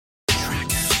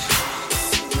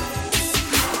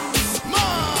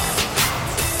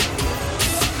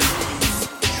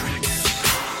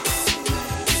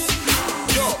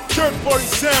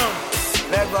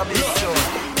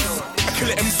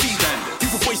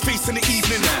boys face in the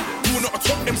evening. You are not a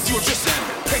top MC or just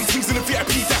paintings in the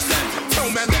VIP, that's tell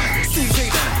man, soon they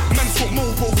man's got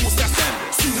mobile horse, that's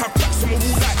soon have plaques on my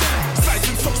wall like slides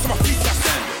and socks on my feet, that's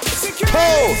you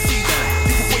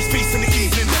boys face in the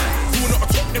evening. You are not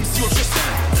a top MC or just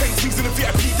paintings in the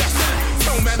VIP, that's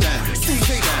tell man, soon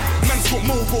they man's got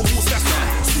mobile horse, that's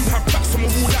soon have plaques on my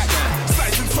wall like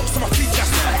slides and socks on my feet, that's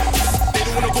they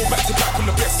don't wanna go back to back on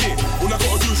the best hit. All I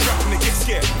gotta do is rap and they get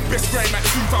scared. Best grind like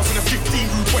 2015,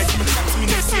 rude boy come and chat to me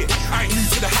next year. I ain't new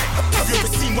to the hype. Have you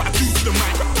ever seen what I do to the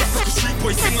mic? Rap like a street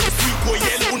boy, sing like a street boy.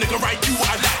 Yeah, little nigga, right, do what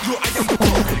I like. Yo, I am the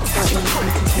problem.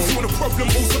 If you want a problem,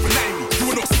 also benign me. You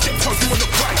are not skeptical, you are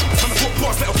not grimy. I'm a hot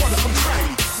boss, let a wanna come try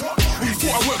me. Well, you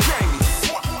thought I weren't grimy.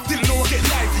 Didn't know I get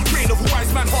lively. Brain of a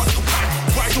wise man, hard to combine.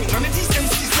 Why don't none of these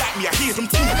MCs like me? I hear them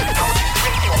too.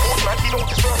 Man, you don't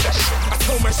deserve that shit. I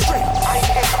tell man straight, I ain't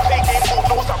here to play games, all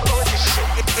knows I've learned this shit.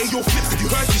 Hey, yo, Flips, have you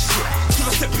heard this shit? Till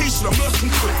I set patient, I'm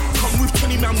lurking quick. Come with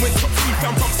 20 man, went top 3,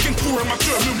 found bump skin, pouring my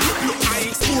German whip. Look, I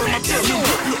ain't scoring my German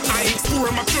whip. Look, I ain't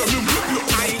scoring my German whip. Look,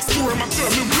 I ain't scoring my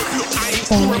German whip. Look, I ain't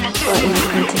scoring my German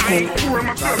whip. I ain't scoring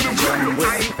my German whip.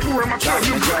 I ain't scoring my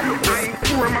German whip. I ain't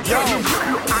scoring my German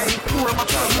whip. I ain't scoring my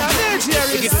German whip.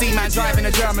 You can see man driving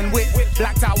a German whip.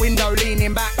 Blacked out window,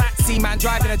 leaning back. See man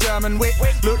driving a German whip.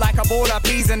 Look like a baller,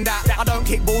 please and that. I don't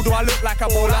kick ball, do I look like a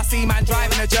baller? See man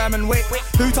driving a German whip.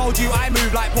 Who told you I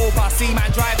move like pauper? See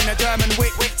man driving a German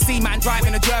whip. See man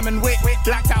driving a German whip.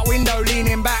 Blacked out window,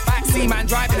 leaning back. See man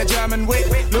driving a German whip.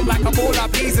 Look like a baller,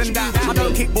 please and that. I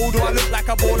don't kick ball, do I look like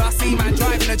a baller? See man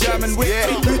driving a German whip.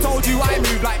 Who told you I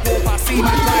move like pauper? See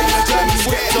man driving a German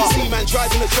whip. See man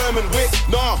driving a German whip.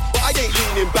 Nah, but I ain't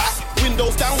leaning back.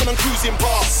 Windows down when I'm cruising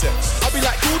past. I be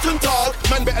like Guten Tag,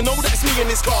 man better know that it's me in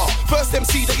this car. First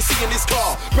MC that you see in this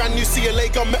car. Brand new CLA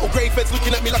gun, metal grey feds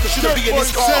looking at me like I shouldn't be in this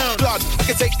car. Blood, I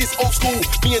can take this old school.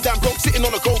 Me and Dan broke sitting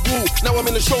on a gold wall. Now I'm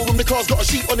in the showroom, the car's got a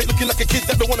sheet on it looking like a kid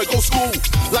that don't wanna go school.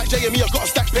 Like Jay and me, I got a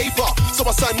stack paper. So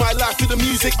I signed my life to the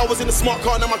music. I was in a smart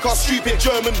car, now my car's stupid.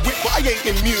 German whip, but I ain't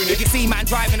immune. You can see man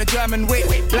driving a German whip.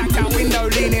 Blacked out window,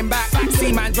 leaning back.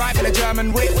 See man driving a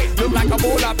German whip. Look like a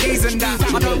baller, please and that.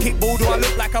 I don't kick ball, do I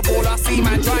look like a baller? See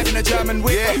man driving a German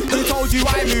whip. Who told you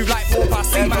I move like pauper?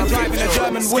 See man driving a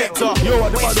German whip. Yo,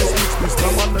 what the baddest mix?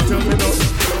 Come on, tell me now.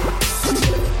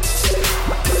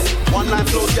 One line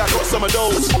flows, yeah, I got some of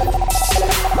those.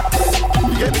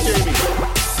 You get me, Jamie?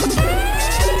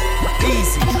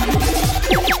 Easy.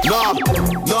 Nah,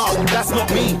 that's not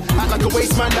me. Act like a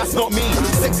waste man, that's not me.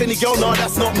 Sex any girl, nah,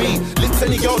 that's not me. Lips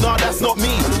any girl, nah, that's not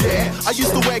me. Yeah, I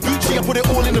used to wear Gucci, I put it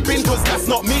all in the bin, cause that's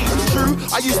not me. True,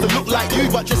 I used to look like you,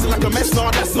 but dressing like a mess,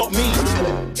 nah, that's not me.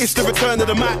 It's the return of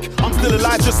the Mac. I'm still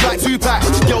alive just like Tupac.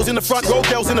 Girls in the front row,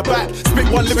 girls in the back. Spit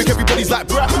one lyric, everybody's like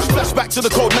brap. Flashback to the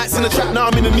cold nights in the trap. Now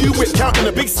I'm in a new whip, counting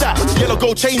a big stack. Yellow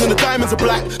gold chain and the diamonds are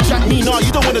black. Jack me, nah,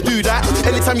 you don't wanna do that.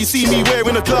 Anytime you see me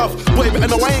wearing a glove, boy, better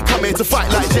know I ain't coming to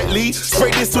fight like Jet Li.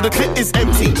 Spray this till the clip is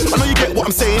empty. I know you get what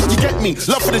I'm saying, you get me.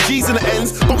 Love for the G's and the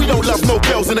N's, but we don't love no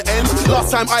girls in the ends.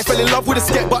 Last time I fell in love with a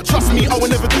sket, but trust me, I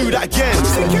will never do that again.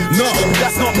 No,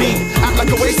 that's not me. Act like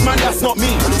a waste man, that's not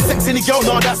me. Sex any girl,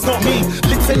 nah, that's not me.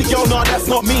 Lips any girl, nah, that's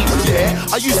not me. Yeah,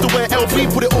 I used to wear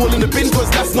LV, put it all in the bin, cause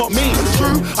that's not me.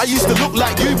 True, I used to look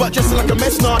like you, but dressing like a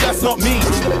mess, nah, that's not me.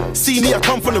 See me, I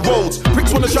come from the roads.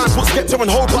 Pricks wanna try and put Skepta on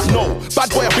hold, but no. Bad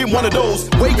boy, I've been one of those.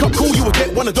 Wake up cool, you will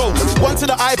get one of those. One to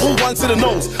the eyeball, one to the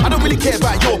nose. I don't really care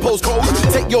about your postcode.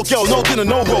 Take your girl, no dinner,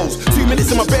 no rolls. 2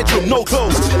 minutes in my bedroom, no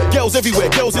clothes. Girls everywhere,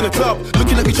 girls in the club,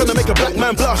 looking at me trying to make a black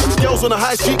man blush. Girls on the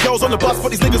high street, girls on the bus, but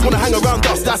these niggas wanna hang around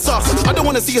us, that's us. I don't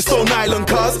wanna see a Stone Island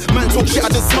cuz man talk shit, I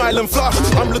just smile and flush.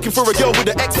 I'm looking for a girl with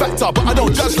an X factor, but I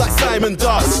don't judge like Simon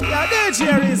does.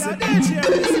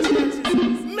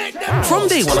 From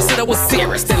day one I said I was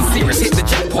serious, then serious hit the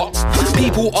jackpot.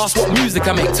 People ask what music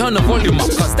I make, turn the volume up,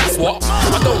 cause that's what.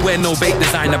 I don't wear no bait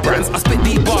designer brands, I spit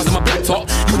deep bars in my black top.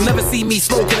 You'll never see me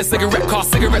smoking a cigarette car,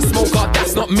 cigarette smoker,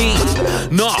 that's not me.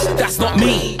 Nah, that's not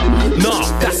me. Nah,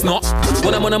 that's not.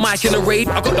 When I'm on a mic in a rave,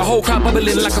 I got the whole crowd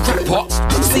bubbling like a crack pot.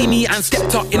 See me and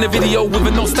Skepta in a video with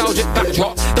a nostalgic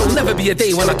backdrop. There'll never be a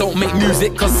day when I don't make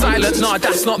music, cause silent, nah,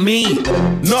 that's not me.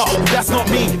 Nah, that's not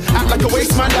me. Act like a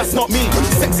waste man, that's not me.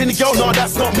 Sex any girl, nah,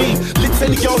 that's not me. Lips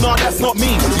any girl, nah, that's not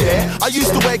me. Yeah, I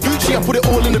used to wear Gucci, I put it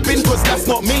all in the bin, cause that's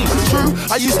not me. True,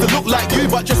 I used to look like you,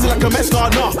 but dressing like a mess, nah,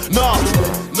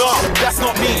 that's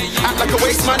not me. Act like a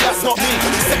waste man, that's not me.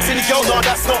 Sex any girl, nah,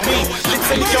 that's not me.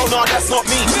 Lips any girl, nah, that's not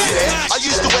me. Yeah, I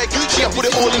used to wear Gucci, I put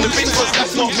it all in the bin, cause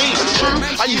that's not me. True,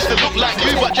 I used to look like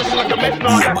you, but dressing like a mess,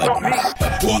 nah, that's not me.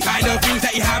 What kind of views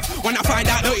that you have? When I find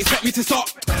out, don't expect me to stop.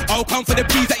 I'll come for the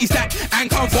peas that you stack and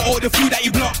come for all the food that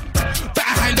you block.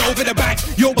 Better hand over the bag.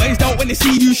 Your boys don't win wanna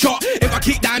see you shot. If I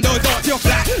kick down those doors, you're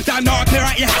flat. Down now, clear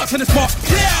out your house on the spot.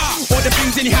 Clear. All the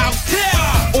things in your house.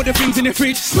 Clear. All the things in the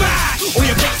fridge. Smash. All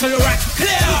your books on the rack.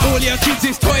 Clear. All your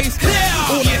kids' toys. Clear.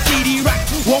 All your CD rack.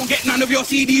 Won't get none of your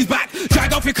CDs back.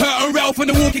 Drag off your curtain rail from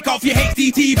the wall. Kick off your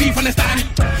HDTV from the stand.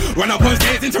 Run up on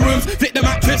stairs into rooms. Flip the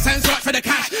mattress and search for the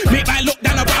cash. Make my look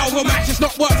down a barrel of a match. It's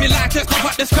not worth your life. Just cough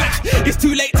up the scratch. It's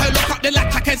too late to lock up the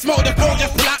latch. I can smell the cold.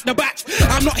 Just pull out the batch.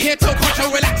 I'm not here to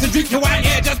control, relax and drink your wine.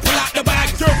 Yeah, just pull out the bag.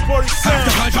 Have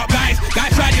to punch up guys.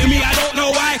 Guys tried to me, I don't know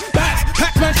why. Bats,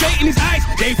 Pac-Man straight in his eyes.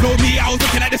 They flowed me, I was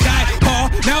looking at the sky. Oh,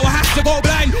 now I have to go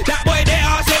blind. That boy there,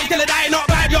 I'll say till I die. Not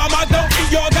bad, your mug, don't think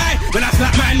you're a guy. When I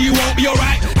slap man, you won't be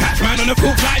alright. Catch man on the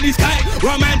full flying his kite.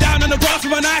 Run man down on the grass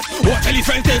with a knife. Watch tell his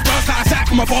friends they burst out a sack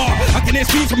from afar. I can hear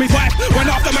screams from his wife. Run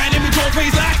after man, let me go for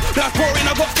his life. Blood pouring,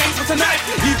 I got stains for tonight.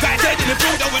 These guys dead in the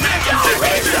field overnight.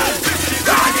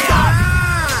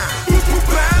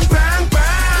 Bang, bang, bang.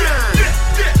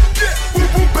 Boom,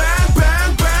 boom, bang,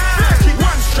 bang, bang.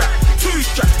 1 strap, 2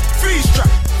 strap, 3 strap,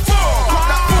 4. Got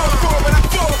that 4 and that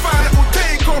 4 5 that will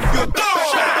take off your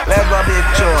door. Never be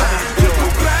joy.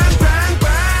 Bang, bang,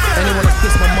 bang. Anyone that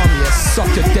diss my mum, yeah,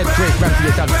 suck your dead great grand for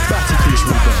your dad. Batty fish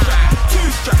with them. 2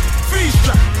 strap, 3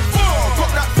 strap, 4.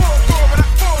 Got that 4 and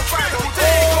that 4 5 that will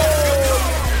take off your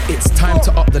door. It's time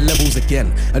to up the levels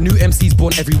again. A new MC's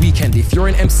born every weekend. If you're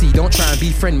an MC, don't try and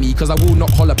befriend me, cause I will not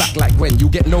holler back like when. You'll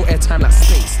get no airtime like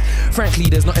space. Frankly,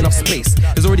 there's not enough space.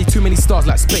 There's already too many stars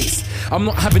like space. I'm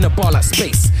not having a bar like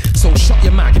space. So shut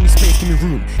your mouth, give me space, give me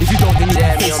room. If you don't, then you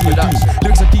can face in your doom.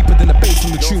 Lyrics are deeper than the bass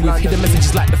on the tune. We've hidden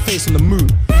messages like the face on the moon.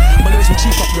 My lyrics will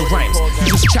cheap up your rhymes.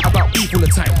 You just chat about beef all the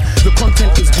time. The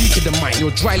content is weaker than mine.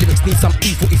 Your dry lyrics need some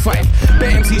E45.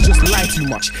 Bare MCs just lie too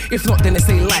much. If not, then they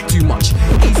say like too much.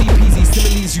 Easy peasy,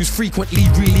 similes used frequently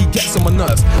really gets on my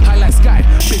nerves. High like sky,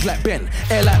 big like Ben,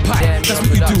 air like pie. That's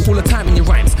what you do all the time in your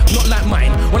rhymes. Not like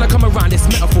mine. When I come around, it's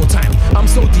metaphor time. I'm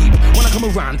so deep. When I come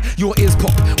around, your ears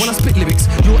pop. When I spit lyrics,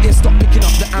 your ears stop picking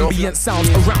up the ambient sounds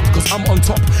around. Cause I'm on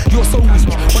top. You're so weak.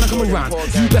 When I come around,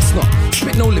 you best not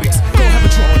spit no lyrics. Go have a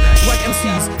drop. Swag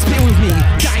MCs, spit with me,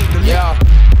 dying them. Yeah.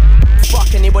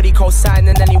 Fuck anybody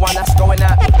co-signing anyone that's going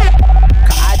at me.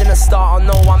 Cause I didn't start on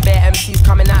no one, bare MCs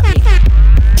coming at me.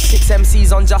 6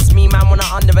 MCs on just me, man wanna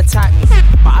under attack me.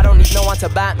 But I don't need no one to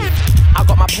back me. I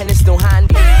got my pen, it's still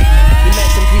handy. He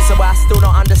mentioned pizza, but I still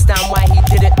don't understand why he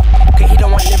did it. Cause he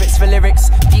don't want lyrics for lyrics.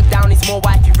 Deep down he's more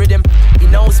wifey ridden. He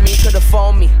knows me, could've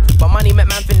phoned me. But money make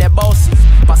man think they're bossy.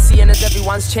 But seeing as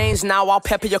everyone's changed now, I'll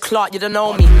pepper your clock, you don't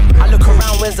know me. I look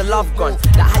around, where's the love gone?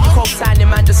 That had you co-signing,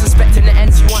 man, just suspecting the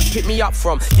ends you once picked me up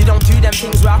from. You don't do them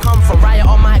things where I come from. Riot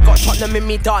on my got Tottenham in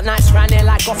me, dark nights round there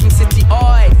like Gotham City.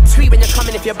 Oi, tweet when you're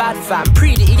coming if you're bad fam.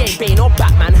 Pre that he ain't Bane or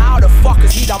Batman. How the fuck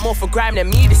has he done more for grime than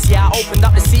me this year? I opened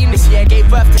up the scene this year, gave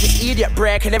birth to this idiot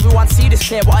break. Can everyone see this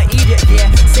clear? What an idiot,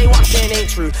 yeah. Say what I'm saying ain't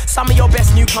true. Some of your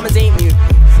best newcomers ain't new.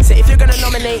 So if you're gonna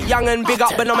nominate Young and big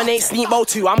up, but nominate Sneakbo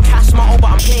too. I'm Cash Motto,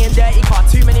 but I'm playing dirty car.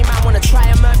 Too many man wanna try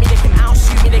and murk me. They can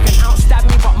outshoot me, they can outstab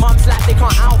me, but mums like they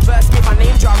can't outburst me. If I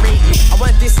name drop rate you, I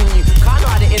weren't dissing you. Can't know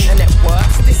how the internet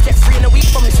works. This get free in a week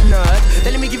from this nerd.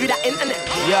 Then let me give you that internet.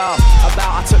 Yo,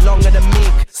 about I took longer than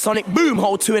Meek. Sonic boom,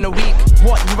 hold 2 in a week.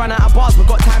 What, you run out of bars, but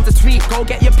got time to tweet. Go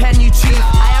get your pen, you cheat.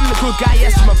 I am the good guy,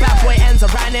 yes, my bad boy ends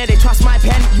around here. They trust my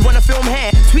pen, you wanna film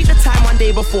here? Tweet the time one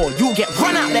day before, you'll get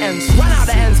run out the ends. Run out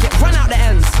the ends, get run out the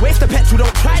ends. Waste the petrol,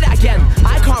 don't try that again.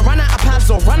 I can't run out of pads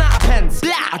or run out of pens.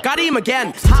 Blah, I got him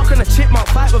again. How can a chipmunk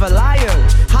fight with a lion?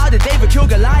 How did David kill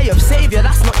Goliath? Savior,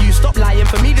 that's not you, stop lying.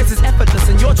 For me this is effortless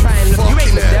and you're trying. Look, you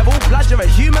ain't the devil, blood, you're a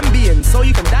human being. So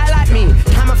you can die like me.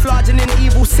 Camouflaging in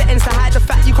evil settings to hide the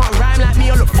fact you can't rhyme like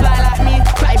me or look fly like me.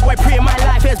 Batty boy pre in my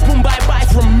life, here's boom bye bye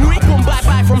from me. Boom bye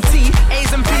bye from T,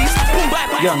 A's and B's. Boom bye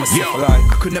bye. Yeah,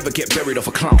 I could never get buried off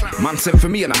a clown. Man sent for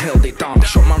me and I held it down.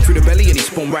 Shot man through the belly and he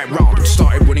spun right round.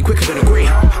 Started running quicker than a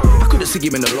greyhound. I couldn't see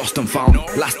him in the lost and found.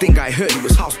 Last thing I heard, he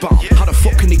was housebound. How the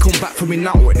fuck can he come back for me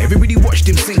now when everybody watched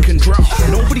him sink and drown?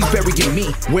 Nobody's burying me,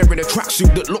 wearing a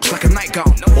tracksuit that looks like a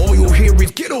nightgown. All you'll hear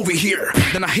is get over here.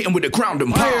 Then I hit him with the ground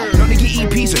and pound. None of your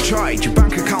EPs are tried. Your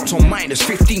bank account's on minus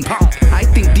 £15. I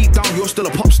think deep down you're still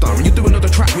a pop star and you do another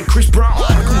track with Chris Brown.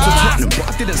 I come to Tottenham,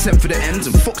 but I didn't send for the ends.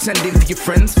 And fuck sending for your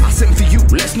friends. I sent for you,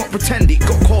 let's not pretend it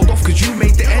got called off cause you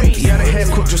made the end. He had a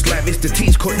haircut just like Mr.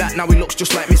 T's. Cut that, now he looks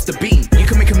just like Mr. Bean. You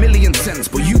can make a million cents,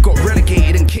 but you got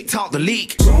relegated and kicked out the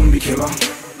league. Zombie killer,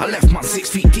 I left man 6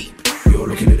 feet deep. You're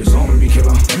looking at a zombie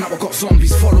killer. Now I got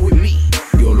zombies following me.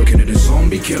 You're looking at a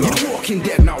zombie killer. You're the Walking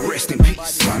Dead now, rest in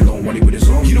peace. Man, don't want it with a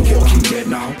zombie. You're the Walking Dead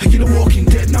now. You're the Walking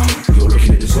Dead now. You're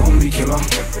looking at a zombie killer.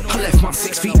 I left man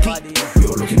 6 feet deep.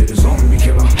 You're looking at a zombie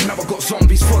killer. Now I got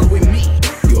zombies following me.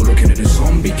 You're looking at a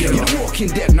zombie killer. You're the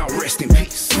fucking dead now, rest in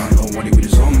peace. I don't want it with a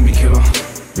zombie killer.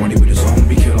 Want it with a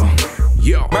zombie killer.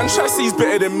 Yo. Man, Chassie's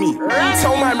better than me.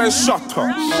 Tell my man, shut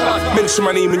up. Mention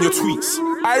my name in your tweets.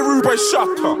 I rude boy,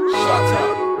 shut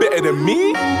up. Better than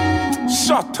me?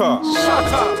 Shut up.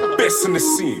 Best in the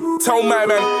scene. Tell my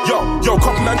man, yo,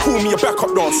 couple man call me a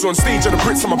backup dancer. On stage of the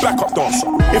Brits, I'm a backup dancer.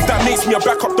 If that makes me a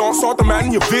backup dancer, the man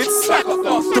in your vids,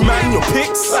 the man in your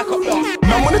pics.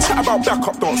 Man wanna chat about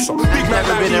backup dancer. Big man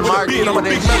like me with a beard, I'm a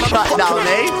big man, I'm a down,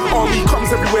 Army comes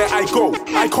everywhere I go.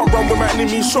 I can't run with my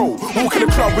enemy show. Walk in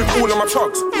the club with all of my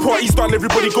tugs. Party's done,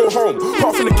 everybody go home.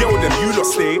 Apart from the girl, then you lot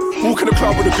stay. Walk in the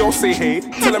club with the girl, say hey.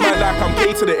 Tell them I like I'm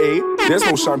gay to the A. There's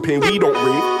no champagne, we don't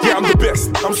rave. Yeah, I'm the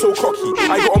best, I'm so cocky.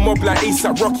 I got a mob like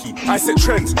ASAP Rocky. I set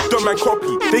trends, done man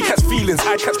copy. They catch feelings,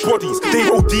 I catch bodies. They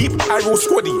roll deep, I roll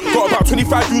squaddy. Got about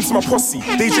 25 dudes in my posse.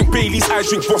 They drink Baileys, I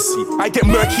drink Bossy. I get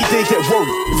murky, they get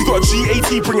worried. If you got a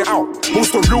GAT, bring it out.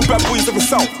 Most of the real bad boys of the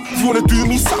South. If you wanna do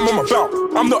me, something I'm about.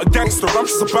 I'm not a gangster, I'm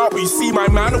just about. But you see my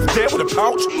man over there with a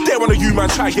pouch. There one of you man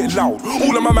try get loud.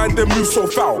 All of my man them move so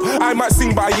foul. I might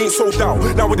sing but I ain't sold out.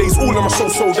 Nowadays all of my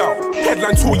shows sold out.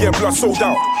 Headline tour, yeah, blood sold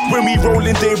out. When we roll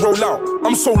in, they roll out.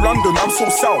 I'm so London, I'm so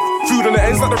South. Food on the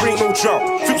ends like there ain't no drought.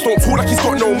 Flips don't talk like he's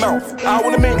got no mouth. I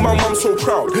wanna make my mum so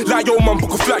proud. Like yo mum,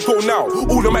 book a flight, go now.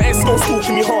 All of my ex-girls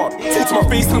talking me hard. Talk to my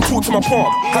face, tell them talk to my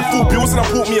palm. Had 4 bills and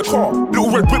I bought me a car.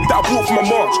 Little red whip that I bought for my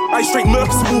march. I straight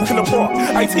Mercs and walk in the park.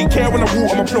 I take care when I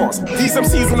water my plants. These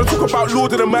MCs wanna talk about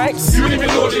Lord of the Mics. You ain't even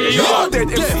Lord of the Yard. Dead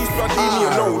MCs, blood, leave me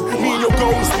alone. Me and your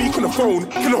girl will speak on the phone.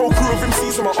 Kill a whole crew of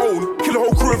MCs on my own. Kill a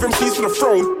whole crew of MCs for the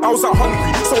throne. I was out hungry,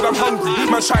 so I'm hungry.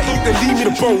 Man try to eat, then leave me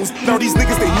the bones. Now these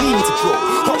niggas, they need me to grow.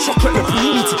 Hot chocolate, they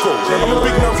need me to go. I'm a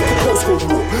big man for the postcode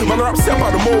war. Man are upset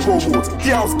about the mobile awards.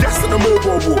 Yeah, I was gassed at the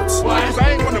mobile awards. Why?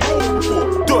 I ain't on the mobile before.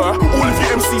 Duh, all of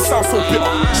your MCs sound so bitter.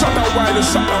 Shut down Wine and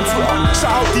shut down Twitter.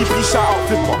 Shout out DP, shout out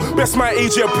Flipper. Best my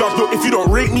age, yeah, blood. Look, if you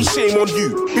don't rate me, shame on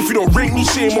you. If you don't rate me,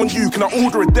 shame on you. Can I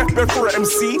order a deathbed for an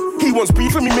MC? He wants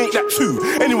beef, let me make that too.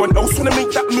 Anyone else wanna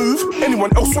make that move?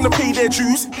 Anyone else wanna pay their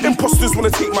dues? Imposters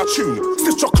wanna take my tune.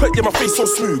 Stiff chocolate, yeah, my face so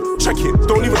smooth. Check it,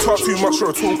 don't even talk too much, you're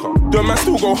a talker. The man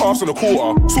still go halves on a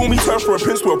quarter. Saw me turn from a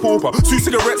prince to a pauper. 2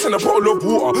 cigarettes and a bottle of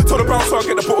water. Tell the bouncer I'll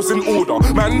get the bottles in order.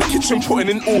 Man in the kitchen putting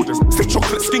in orders. Stiff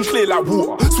chocolate, skin clear like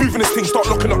water. Smoothing this thing, start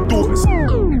locking up doors.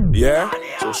 Yeah?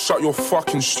 So shut your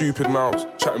fucking stupid mouth.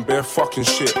 Chatting bare fucking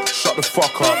shit. Shut the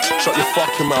fuck up. Shut your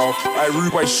fucking mouth. I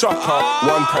rude boy, shut up.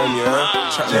 One time,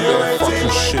 yeah? Chatting bare fucking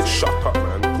shit. Shut up,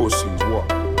 man. Pussies,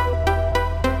 what?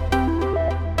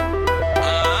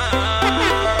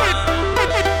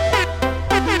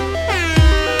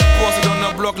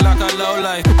 Block like a low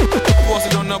life. Post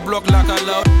it on the block like a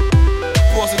low.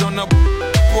 Post it on the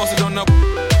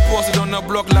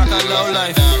block like a low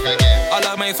life. I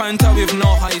like my Fanta with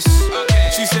no ice.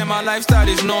 She said my lifestyle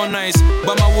is no nice,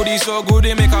 but my woody so good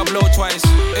they make her blow twice.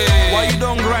 Hey. Why you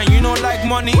don't grind? You don't like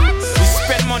money. We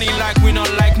spend money like we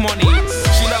don't like money.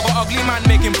 She love an ugly man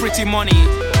making pretty money,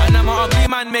 and I'm an ugly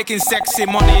man making sexy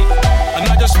money. And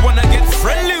I just wanna get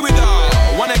friendly with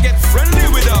her. Wanna get friendly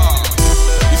with her.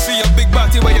 You see a big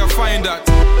body where you find that.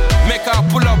 Make her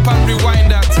pull up and rewind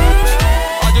that.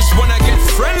 I just wanna get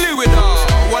friendly with her.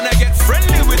 Wanna get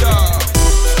friendly with her.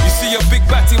 You see a big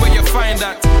body where you find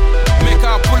that. Make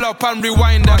her pull up and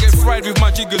rewind that. Get fried with my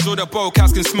jiggers or the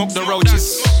bowcats can smoke the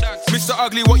roaches. Mr.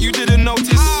 Ugly, what you didn't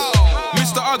notice.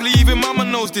 Mr. Ugly, even mama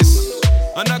knows this.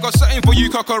 And I got something for you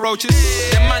cockroaches.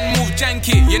 The man move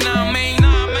janky, you know what I mean?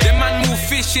 The man move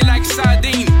fishy like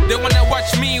sardine. They wanna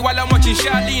watch me while I'm watching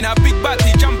Charlene. A big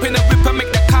body jump in the whip and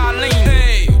make the car lean.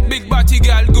 Hey, big body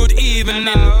girl, good evening.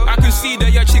 I can see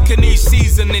that your chicken needs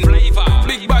seasoning.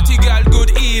 Big body girl,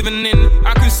 good evening.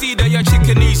 I can see that your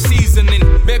chicken needs seasoning.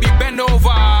 Baby, bend over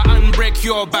and break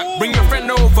your back. Bring your friend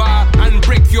over and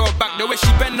break your back. The way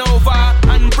she bend over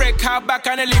and break her back,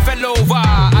 I nearly fell over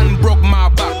and broke my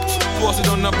back. Posted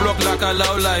on the block like a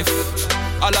low life.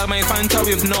 I like my Fanta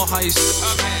with no ice.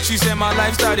 She said my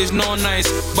lifestyle is no nice,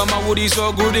 but my woody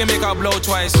so good they make her blow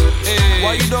twice. Hey.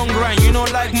 Why you don't grind? You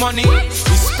don't like money.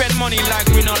 We spend money like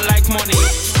we don't like money.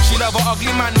 She love an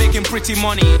ugly man making pretty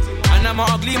money, and I'm an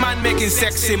ugly man making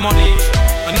sexy money.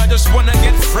 And I just wanna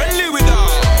get friendly with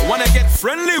her. Wanna get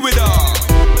friendly with her.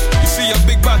 You see a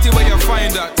big body where you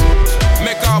find that.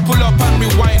 Make her pull up and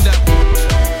rewind that.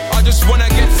 I just wanna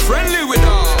get friendly with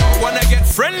her. Wanna get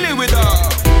friendly with her.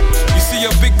 You see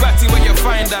a big body where you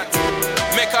find that.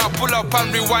 Make her pull up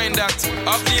and rewind that.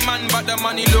 Ugly man, but the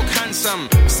money look handsome.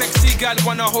 Sexy gal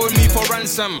wanna hold me for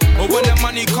ransom. But when the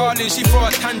money calling, she throw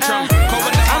a tantrum. Cause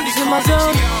when the money calling, she get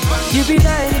a band. You be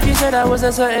lying if you said I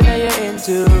wasn't something that you're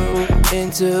into.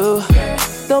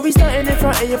 Don't be starting in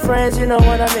front of your friends, you know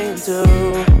what I'm into.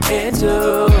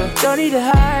 Don't need to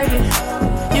hide it.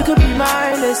 You could be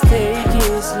mine, let's take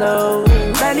it slow.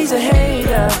 Man, he's a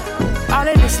hater. All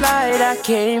in the slide, I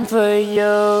came for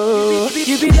you.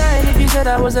 You be lying if you said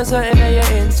I wasn't something that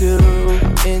you're into.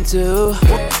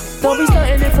 Don't be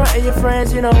starting in front of your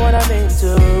friends, you know what I'm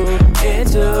into.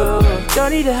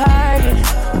 Don't need to hide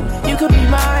it. You could be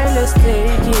mine, let's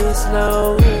take it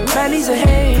slow. Man, he's a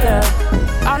hater.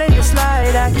 All in the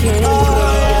slide, I came for you.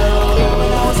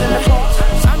 I was in the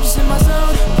box, I'm just in my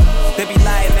zone. They be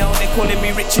lying now, they calling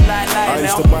me Richie lying now. I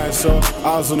used to buy and sell,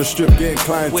 I was on the strip getting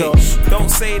clientele. Wait, don't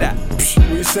say that.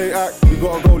 When you say act, we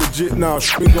gotta go legit now.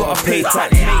 We gotta pay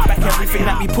tax. Make back everything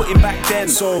that we put in back then.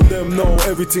 So them know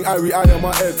everything I on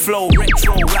my head. Flow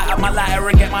retro, light up my lighter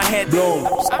and get my head blown.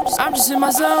 I'm just in my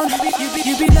zone.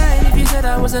 You be lying if you said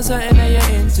I wasn't something that you're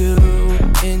into.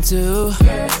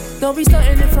 Don't be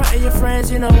starting in front of your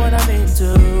friends, you know what I'm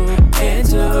into.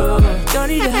 Don't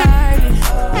need to hide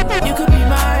it. You could be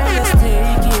mine, let's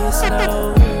take it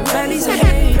slow. Man, he's a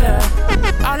hater.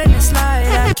 All in the slide,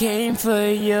 I came for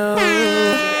you.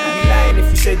 You lying if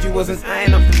you said you wasn't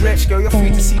eyeing up the wretch. Girl, you're free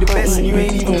to see the best and you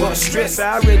ain't even got stress.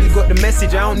 I already got the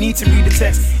message, I don't need to read the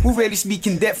text. We'll really speak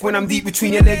in depth when I'm deep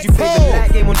between your legs. You played the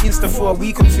light game on Insta for a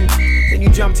week or two. Then you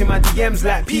jumped in my DMs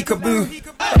like peekaboo.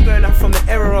 Girl, I'm from the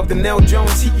era of the Nell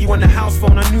Jones. Hit you on the house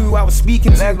phone, I knew I was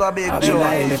speaking to. I'd be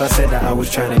lying if I said that I was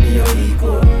trying to be your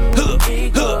equal.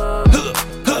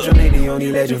 Your name the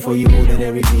only legend for you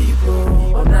ordinary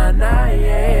people. Oh, nah,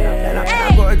 yeah. And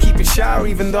I gotta keep it shower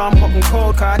even though I'm hot and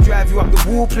cold. Cause I drive you up the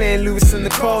wall playing Lewis and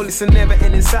Nicole. It's a never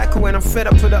ending cycle when I'm fed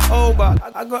up to the old. But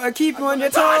I gotta keep you on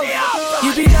your toes.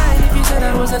 You be lying if you said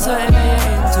I wasn't something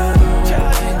that you're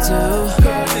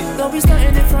into. Don't be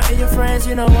starting in front of your friends,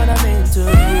 you know what I'm into.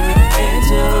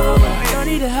 Don't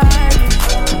need to hide it.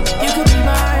 You could be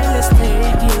mine, let's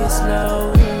take it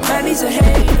slow. Man, he's a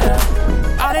hater.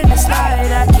 All in the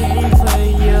slide, I came for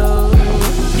you.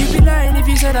 You be lying if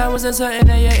you said I wasn't something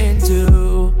that you're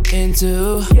into.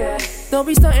 Don't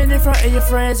be starting in front of your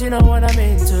friends, you know what I'm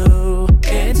into.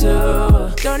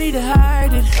 Don't need to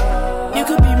hide it. You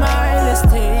could be mine, let's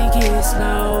take it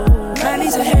slow. Man,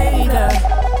 he's a hater.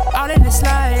 All in the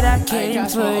slide, I came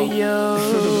for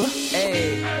you.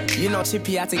 Hey, you know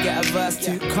Chippy had to get a verse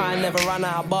too. Can't never run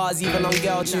out of bars, even on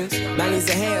girl tunes. Man, he's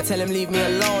a hater, tell him leave me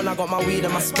alone. I got my weed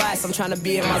and my spice, I'm trying to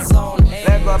be in my zone. Hey,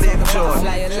 fly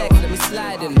your legs, let me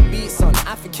slide in. The beats on,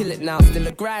 I can kill it now. Still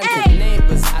a grind, cause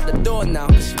neighbors at the door now.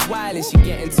 Cause she wildin', she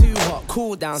getting too hot.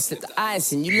 Cool down, slip the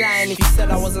ice in. You lying if you said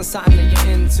I wasn't something that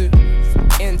you're into.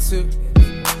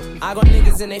 I got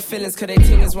niggas in they feelings cause they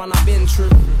think it's one I've been through.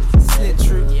 Slid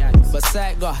through, but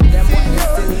sight got them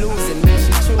what still losing. Then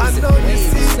she choosing. I know you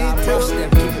see me brush them,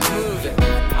 keep it moving.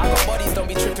 I got bodies, don't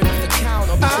be tripping off the count.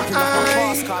 Don't be tripping off my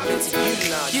past, can't mention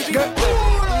you now.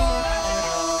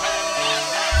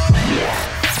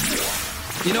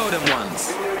 You know them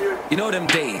ones. You know them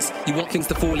days, you want things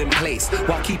to fall in place.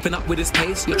 While keeping up with this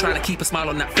pace, you're trying to keep a smile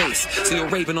on that face. So you're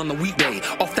raving on the weekday,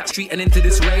 off that street and into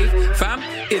this rave. Fam,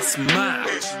 it's mad.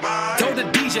 Tell the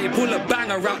DJ, pull a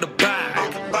banger out the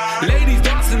bag. Ladies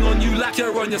dancing on you like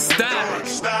you're on your stag.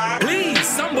 Please,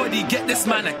 somebody get this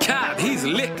man a cab. He's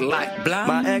licked like blind.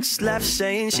 My ex left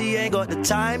saying she ain't got the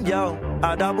time, yo.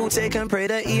 I double take and pray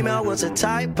the email was a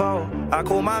typo. I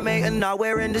call my mate and now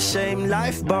we're in the same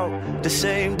lifeboat. The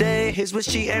same day, his was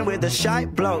cheating with a shy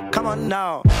bloke. Come on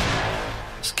now,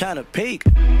 it's kinda peak.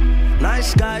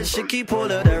 Nice guys should keep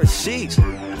all of their receipts.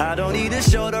 I don't need a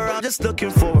shoulder, I'm just looking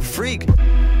for a freak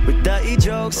with dirty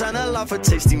jokes and a love for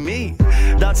tasting meat.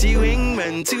 Dirty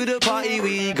wingmen, to the party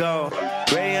we go.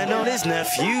 Ray and all his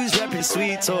nephews repping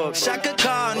sweet talk. Shaka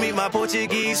Khan, meet my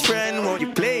Portuguese friend, won't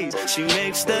you please? She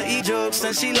makes dirty jokes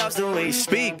and she loves the way you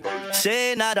speak.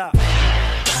 Say nada,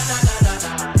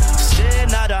 say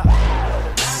nada,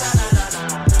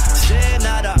 say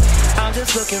nada. I'm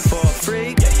just looking for a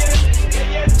freak,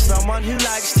 someone who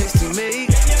likes tasting me.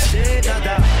 Say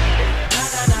nada,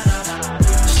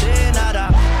 say nada,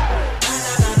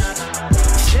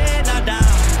 say nada.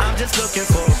 I'm just looking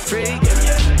for a freak.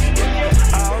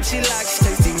 I hope she likes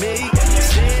tasting me.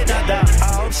 Say nada.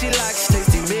 I hope she likes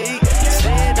tasting me.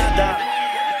 Say nada.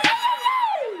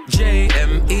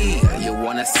 JME, you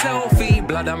want a selfie?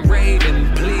 Blood, I'm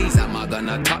raving, please. Am I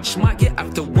gonna touch my get?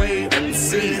 Have to wait and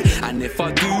see. And if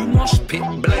I do, mosh pit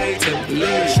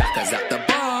blatantly. Shaka's at the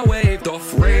bar, waved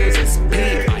off razors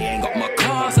peak. I ain't got my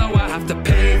car, so I have to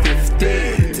pay 50.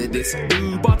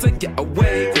 face. But to get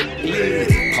away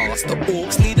quickly. Pass the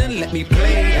orcs lead and let me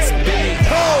play this big.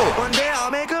 One day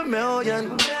I'll make $1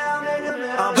 million.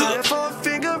 I'll buy her for a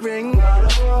finger ring.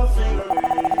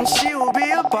 And she will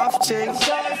be a buff chick.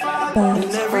 And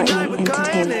every night we're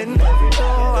dining. One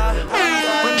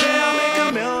day I'll make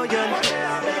 $1 million.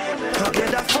 I'll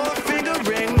get that for a finger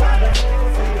ring.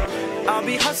 I'll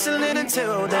be hustling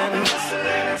until then.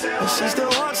 And she still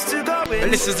wants to go in.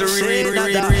 And this is the remix,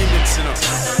 you know.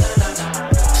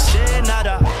 Say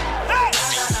nada.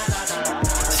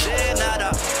 Say nada.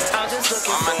 I'm just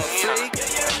looking for a freak.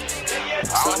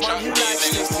 Someone who likes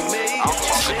to see me.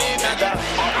 Say nada.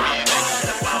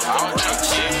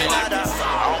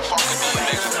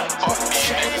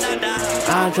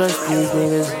 I don't trust these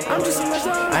niggas.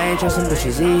 I ain't trusting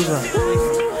bitches either.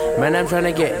 Man, I'm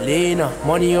tryna get leaner.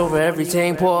 Money over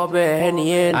everything, pour a bit of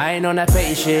Henny in. I ain't on that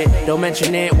petty shit, don't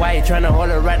mention it. Why you tryna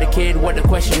holler at the kid? What the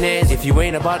question is? If you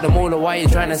ain't about the moolah, why you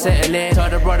tryna settle in? Tell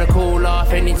the brother cool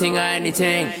off, anything or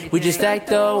anything. We just stack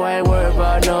though, I ain't worried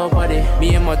about nobody.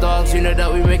 Me and my dogs, you know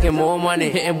that we making more money.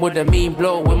 Hitting with the mean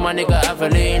blow with my nigga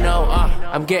Avelino.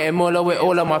 I'm getting moolah with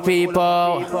all of my people.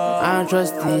 I don't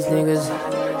trust these niggas.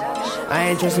 I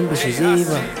ain't trusting bitches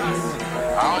either.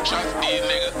 I don't trust these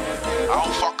niggas. I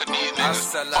don't fuck with these niggas.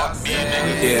 Fuck these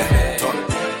niggas. Yeah.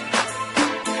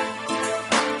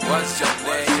 What's your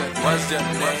name? What's your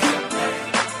name?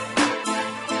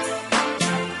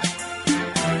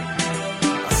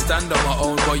 I stand on my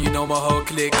own, but you know my whole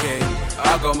clique.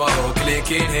 I got my whole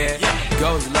clique in here.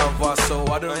 Girls love us, so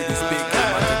I don't really speak to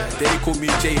them. They call me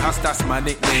J Huss, that's my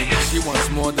nickname. She wants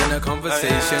more than a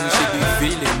conversation. She be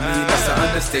feeling me, that's an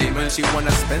understatement. She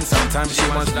wanna spend some time, she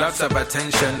wants lots of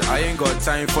attention. I ain't got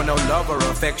time for no love or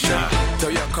affection.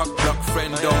 Tell your cock block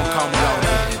friend, don't come round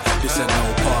here. This ain't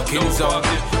no parking zone.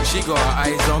 She got her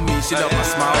eyes on me, she love my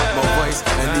smile, my voice,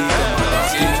 and even my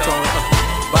skin tone.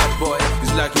 Bad boy,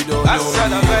 it's like you don't know me.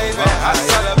 I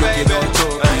don't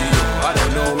talk me. I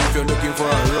don't know if you're looking for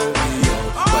a Romeo,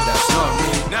 but that's not me.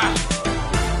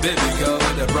 Baby girl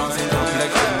with the brown skin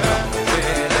complexion, come over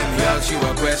here, let me ask you a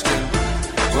question.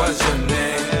 What's your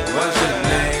name? What's your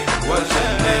name? What's your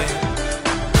name?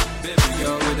 Baby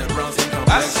girl with the brown skin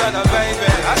complexion. I saw the baby.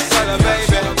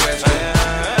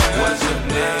 What's your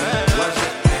name? What's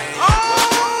your name?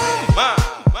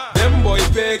 Them boy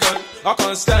pagan, I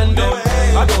can't stand them.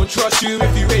 I don't trust you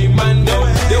if you ain't man them.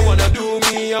 They wanna do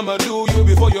me, I'ma do you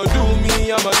before you do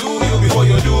me. I'ma do you before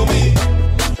you do me.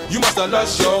 You must have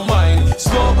lost your mind.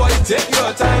 Small boy, take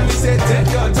your time. He said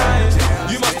take your time.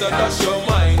 You must have lost your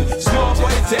mind. Small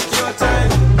boy, take your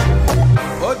time.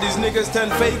 All these niggas turn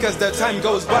fake as the time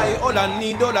goes by. All I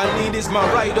need is my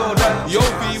ride or die. Yo,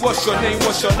 B, what's your name,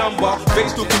 what's your number?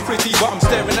 Face looking pretty, but I'm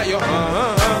staring at your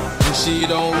And she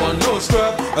don't want no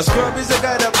scrub. A scrub is a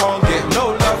guy that can't get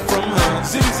no love from her.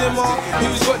 Zim Zimmer,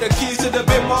 who's got the keys to the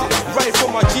bimmer? Right for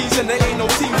my G's and there ain't no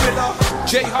team killer.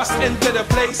 J Huss enter the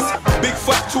place. Big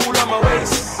fat tool on my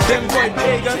waist. Them boy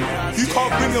pagan, you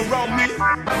can't bring around me.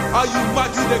 Are you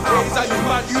mad, you the craze? Are you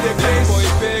mad, you the craze? Boy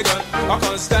pagan, I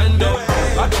can't stand them.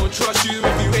 I don't trust you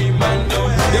if you ain't man though.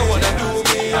 They wanna do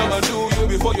me, I'ma do you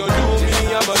before you do me.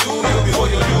 I'ma do you before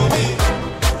you do me.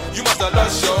 You must have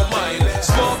lost your mind.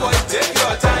 Small boy, take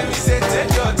your time. He said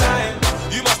take your time.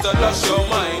 You must have lost your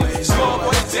mind. Small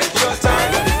boy, take your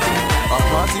time. I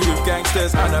party with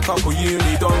gangsters and a couple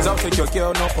uni dons. I'll take your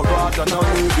girl, no parada, no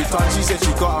Louis Vuitton. She said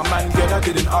she got a man, girl, I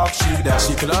didn't ask you that.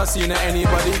 She classy that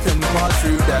anybody can pass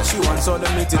through that. She wants all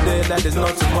of me today, that is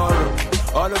not tomorrow.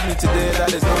 All of me today,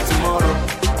 that is not tomorrow.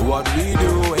 What we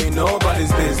do ain't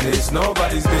nobody's business,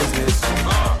 nobody's business.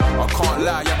 I can't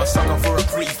lie, I'm a sucker for a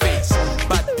pretty face.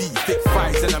 Bad beat, thick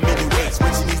thighs and a mini waist.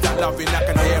 When she needs that loving, I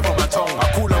can hear from her tongue.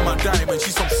 I call her my diamond,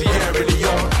 she's from Sierra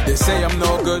Leone. They say I'm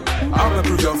no good, I'ma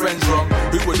prove your friends wrong.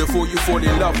 Who would've thought you fall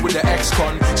in love with the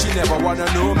ex-con? She never wanna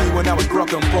know me when I was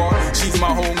broke and poor. She's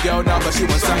my home girl now, but she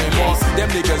wants something more. Them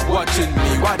niggas watching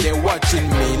me, why they watching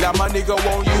me? Like my nigga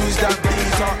won't use that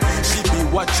visa. She be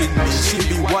watching me, she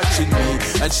be watching me.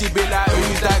 And she be like,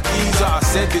 who's that geezer? I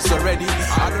said this already,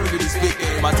 I don't really speak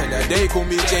it. I tell her they call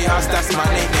me J Huss, that's my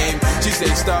nickname. She say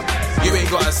stop, you ain't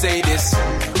gotta say this.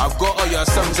 I've got all your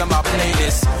songs on my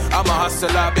playlist. I'm a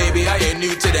hustler, baby, I ain't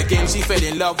new to the game. She fell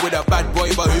in love with a bad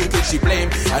boy, but who can she blame?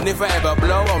 And if I ever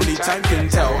blow, only time can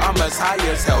tell. I'm as high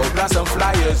as hell, plus I'm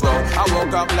fly as well. I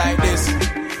woke up like this,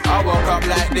 I woke up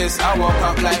like this, I woke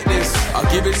up like this. I'll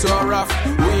give it so rough,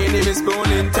 we ain't even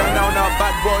spooning. Turn down a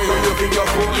bad boy who you think you're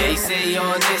fooling. Yeah, he say he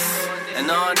on this and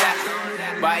all that,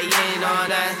 but he ain't on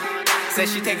that. Said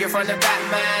she take it from the back,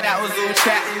 man, that was all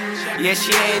chat. Yeah,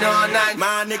 she ain't on that.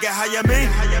 My nigga, how you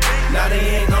mean? Now they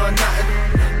ain't on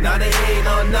nothing. Now they ain't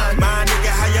on nothing. My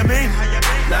nigga, how you mean?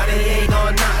 Now they ain't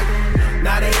on nothing.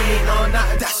 Now they ain't on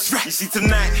nothing. That's right. You see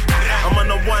tonight, I'm on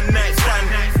a one night stand.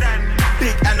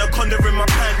 Big anaconda in my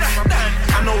pants.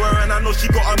 I know her and I know she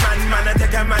got a man. I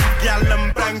take a man, gal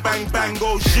and bang, bang, bang.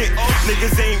 Oh shit,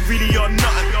 niggas ain't really on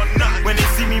nothing. When they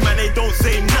see me, man, they don't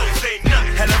say nothing.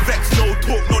 Hella vex, no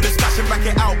talk, no discussion. Back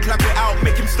it out, clap it out,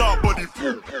 make him start body.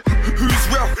 Who's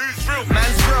real?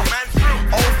 Man's real.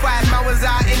 05 man was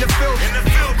out in the field.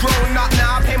 Grown up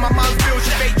now, I pay my mum's bills. She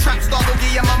fake trap star, don't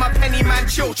give your mama penny, man.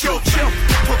 Chill.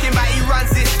 Talking about he runs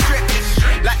this strip.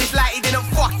 Like this light, he didn't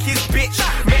fuck his bitch.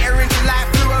 Met her in July,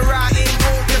 flew her out in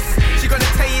August. She gonna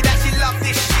tell you that she love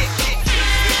this shit.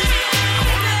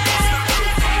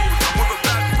 With a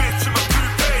bad bitch in my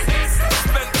coupe.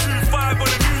 Spent 2.5 on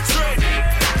a new train.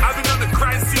 I've been on the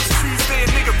grind since Tuesday.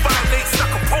 A nigga violates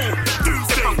like a pole.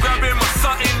 If I'm grabbing my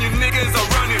something, you niggas are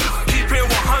running. Keep it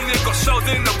 100, got shells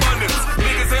in abundance.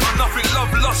 Niggas ain't on nothing,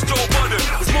 love lost Joe Budden.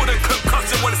 It's more than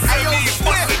concussion when it's me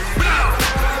busting.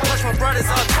 Watch my brothers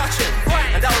are touching.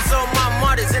 And that was all my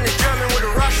mothers in the German with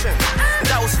a Russian. And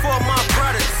that was for my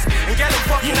brothers. And get them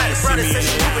fucking like the brothers said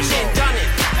she knew but she ain't done it.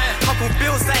 Couple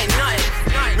bills, that ain't nothing.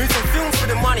 Move some films for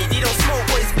the money, they don't smoke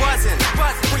but it's buzzing.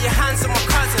 Put your hands on my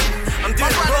cousin. I'm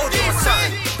doing the road with my son.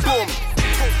 Boom.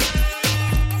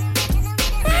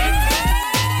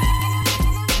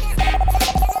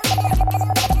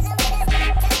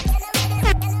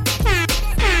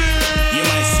 You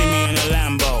might see me in a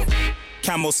Lambo,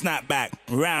 Camel snapback,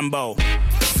 Rambo,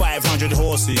 500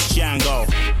 horses, Django,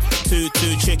 2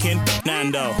 chicken,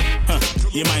 Nando.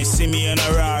 You might see me in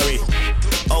a Rari,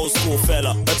 old school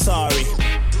fella, Atari.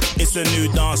 It's a new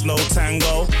dance, no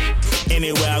tango.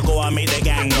 Anywhere I go, I make the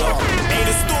gang go. Hey,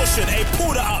 distortion, hey,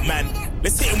 pull that up, man.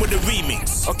 Let's hit him with the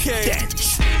remix. Okay,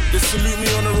 just salute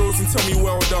me on the roads and tell me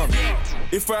well done.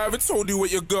 If I ever told you what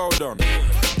your girl done,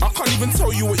 I can't even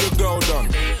tell you what your girl done.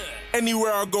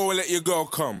 Anywhere I go, I let your girl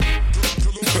come.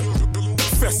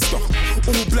 Festa,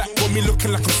 all black got me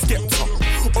looking like I'm Skepta.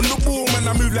 On the ball, man,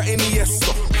 I move like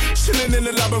Iniesta. Chilling in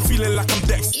the lab and feeling like I'm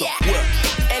Dexter. Yeah.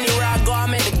 Anywhere I go, I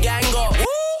make the gang go.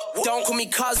 Woo. Don't call me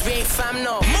cuz, we ain't fam,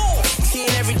 no. Move. Seeing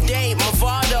every day,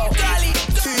 Movado.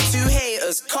 2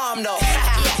 haters, calm though.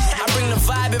 I bring the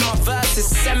vibe in my verses.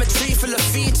 Cemetery full of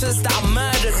features that I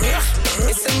murdered.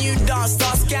 It's a new dance,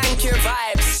 start skanking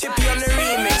vibes. Chippy on the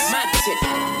remix, magic.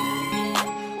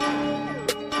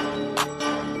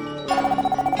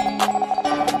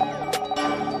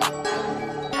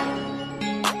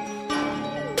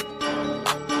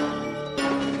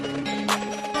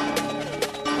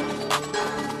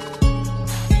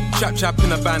 Chap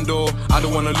in a bando, I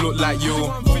don't wanna look like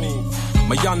you.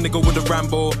 My young nigga with a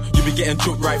Rambo, you be getting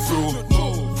choked right through.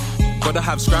 Gotta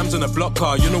have scrams on a block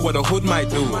car, you know what a hood might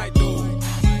do.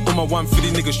 All my 150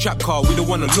 niggas trap car, we don't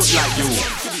wanna look like you.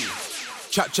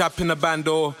 Chap in a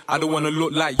bando, I don't wanna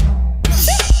look like you.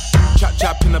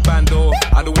 Chap in a bando,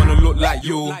 I don't wanna look like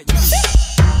you.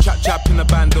 Chap in a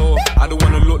bando, I don't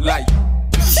wanna look like you.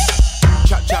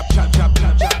 Chap,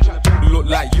 look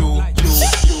like you.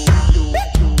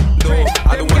 No,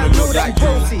 I don't wanna look like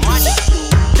you.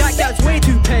 That guy's way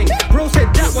too peng. Bro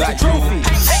said that was a trophy.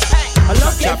 I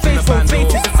love getting faithful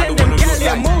faces and send them galley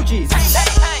emojis.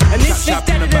 And if she's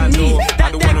better than me,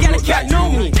 that galley cat know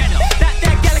me.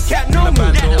 That galley cat know me.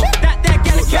 That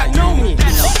galley cat know me.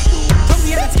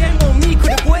 Probably had a game on me, cause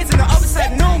the boys on the other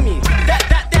side know me.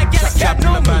 That galley cat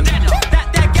know me.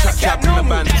 That galley cat know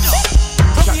me.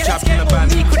 Probably had a game on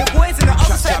me, cause the boys on the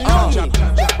other side know me.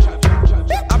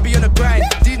 I be on the grind,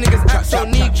 these niggas act so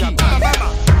sneaky. Them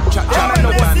man no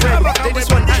want bread, they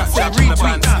just want acts and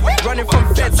retweets. Running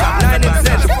from feds, 9 and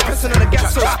Z, pressing on the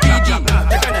gas so speedy.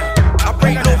 I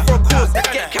break low for a cause,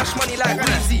 get cash money like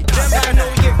Weezy. Them man know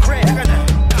we get bread. Them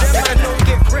man know we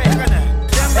get bread.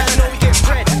 Them man know we get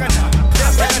bread.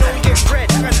 Them man know we get bread.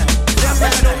 Them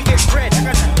man know we get bread.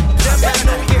 Them man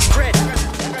know we get bread.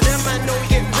 Them man know we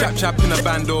get bread. Chap in a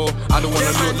bando, I don't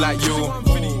wanna look like you.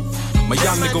 My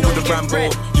young nigga with a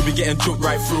Rambo, you be getting choked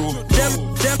right through.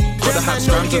 Gotta have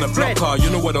scrams on a block car, you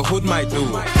know what a hood might do.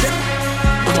 All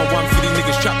my 150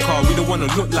 niggas trap car, we don't wanna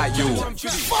look like you.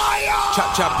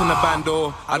 Chap in a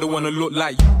bando, I don't wanna look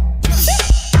like you.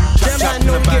 Chap in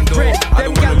a bando, I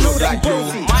don't wanna look like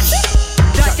you.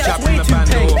 Chap in a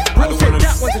bando, I don't wanna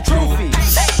that was a trophy.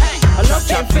 I love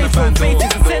getting faithful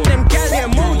faces and send them galley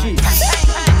emojis.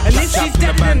 And if she's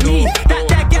better than me,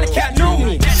 that galley cat know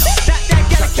me.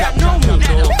 Cat know me.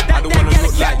 That galley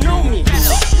cat know me.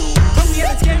 Probably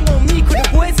had a game on me, cause the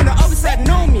boys on the other side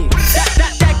know me.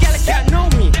 That galley cat know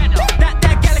me. That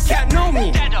galley cat know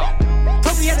me.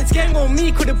 Probably had a game on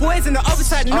me, cause the boys on the other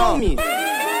side know me.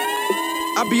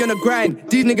 I be on a grind,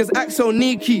 these niggas act so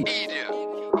sneaky.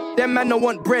 Them man don't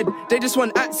want bread, they just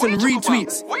want ats and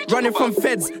retweets. Running from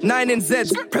feds, 9 in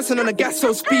Zeds, pressing on the gas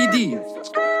so speedy.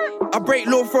 I break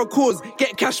law for a cause,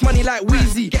 get cash money like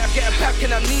Wheezy. Get a pack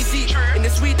and I'm knee deep. In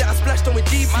this weed that I splashed on with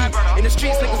DP. In the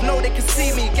streets niggas know they can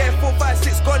see me. Get 4, 5,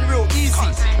 6 gone real easy.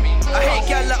 I hate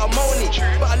gal like a Moni,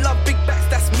 but I love big backs,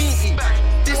 that's meaty.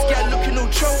 This gal looking all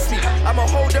trophy, I'ma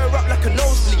hold her up like a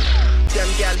nosebleed. Them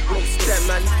gal roast them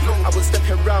man. I was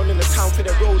stepping round in the town for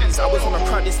the rollies. I was on a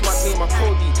crowd, this must be my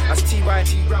Cody. As T-Right,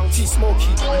 T-Round,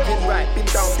 T-Smoky. Been right, been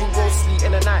down, been roastly.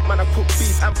 In the night, man, I cook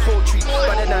beef and poultry.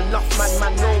 But then enough,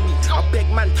 man know me. I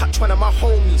beg man, touch one of my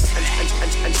homies.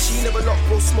 And she never locked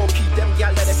bro smoky. Them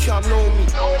gal that they can't know me.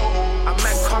 A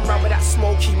man come round with that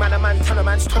smoky. Man, a man, ton of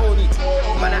man's Tony.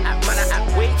 Man, I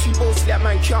act way too bossy. That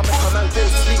man can't make a man go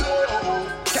sleep.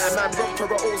 Get a man rock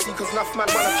for a OC, cause enough man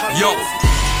wanna come. Yo.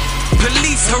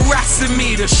 Police harassing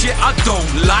me, the shit I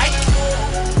don't like.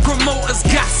 Promoters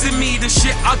gassing me, the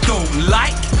shit I don't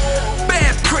like.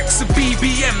 Bare pricks of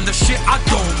BBM, the shit I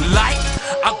don't like.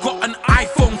 I got an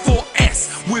iPhone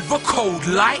 4S with a cold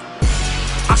light.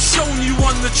 I shown you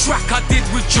on the track I did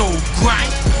with Joe Grime.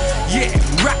 Yeah,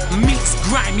 rap meets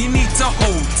grime, you need to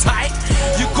hold tight.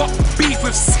 You got beef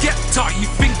with Skepta, you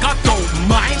think I don't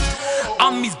mind?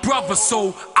 I'm his brother,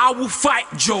 so I will fight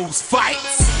Joe's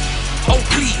fights. Oh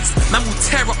please, man will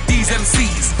tear up these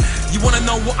MCs. You wanna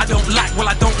know what I don't like? Well,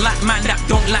 I don't like man that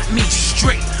don't like me.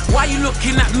 Straight. Why you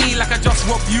looking at me like I just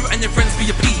robbed you and your friends be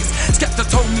appeased? Skepta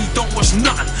told me don't watch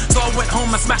nothing, so I went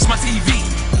home and smashed my TV.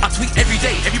 I tweet every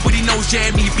day, everybody knows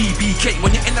Jeremy BBK.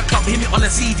 When you're in the club, hear me on a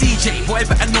CDJ. Boy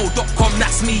better know.com,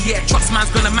 that's me, yeah. Trust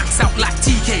man's gonna max out like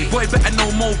TK. Boy better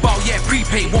know mobile, yeah,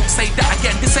 prepaid. Won't say that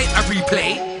again, this ain't a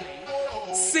replay.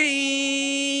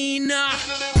 Cena.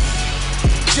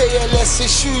 JLS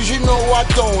issues, you know I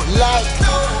don't like.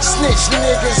 Snitch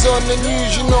niggas on the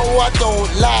news, you know I don't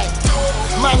like.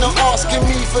 Man are asking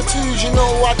me for twos, you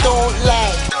know I don't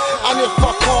like. And if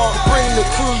I can't bring the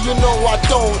crew, you know I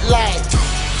don't like.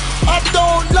 I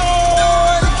don't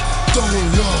like.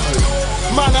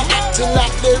 Man are acting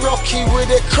like they Rocky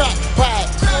with a crack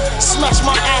pipe. Smash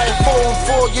my iPhone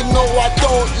 4, you know I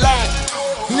don't like.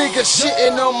 Niggas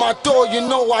shitting on my door, you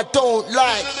know I don't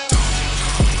like.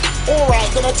 Alright,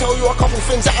 gonna tell you a couple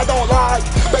things that I don't like.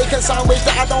 Bacon sandwich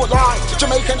that I don't like.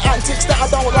 Jamaican antics that I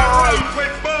don't like.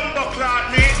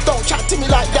 Don't chat to me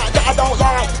like that I don't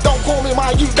like. Don't call me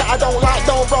my youth that I don't like.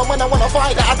 Don't run when I wanna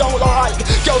fight that I don't like.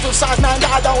 Girls with size 9 that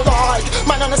I don't like.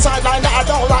 Man on the sideline that I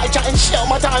don't like. Chatting shit on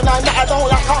my timeline that I don't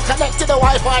like. Can't connect to the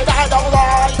Wi-Fi that I don't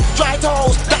like. Dry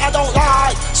toes that I don't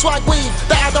like. Swag weed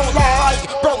that I don't like.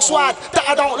 Broke swag that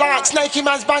I don't like. Snaky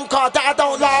man's bank card that I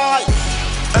don't like.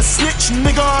 A snitch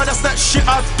nigga, that's that shit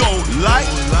I don't like.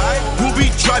 We'll be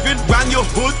driving round your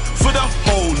hood for the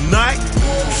whole night.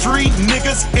 3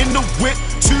 niggas in the whip,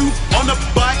 2 on a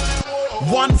bike.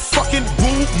 1 fucking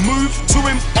bull move to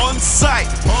him on sight.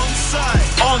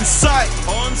 On sight.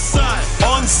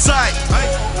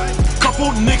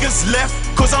 Couple niggas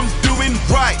left, cause I'm doing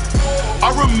right. I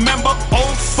remember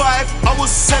 05, I was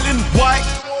selling white.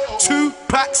 2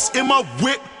 packs in my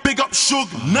whip, big up Suge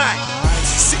Knight.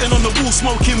 Sitting on the wall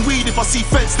smoking weed, if I see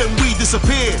feds then we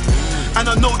disappear. And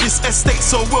I know this estate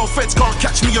so well, feds can't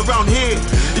catch me around here.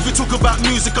 If you talk about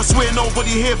music, I swear nobody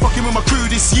here fucking with my crew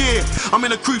this year. I'm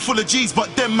in a crew full of G's,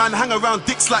 but them man hang around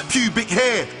dicks like pubic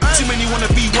hair. Too many wanna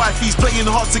be wifeys, playing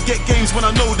hard to get games when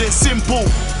I know they're simple.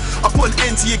 I put an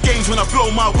end to your games when I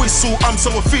blow my whistle, I'm so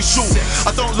official.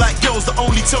 I don't like girls that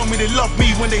only tell me they love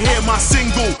me when they hear my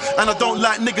single. And I don't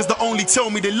like niggas that only tell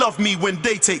me they love me when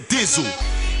they take Dizzle.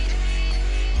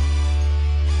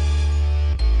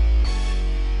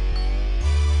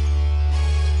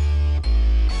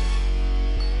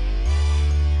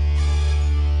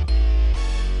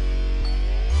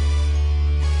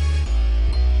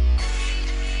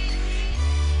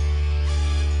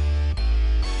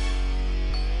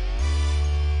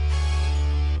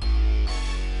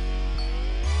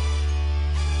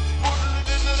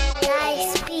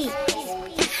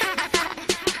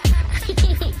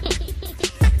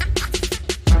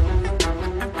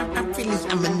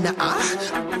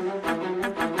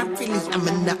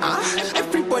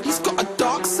 Everybody's got a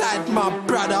dark side, my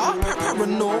brother.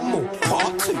 Paranormal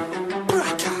part 2.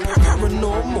 Braka.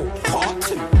 Paranormal part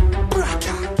 2.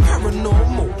 Braka.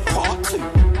 Paranormal part 2.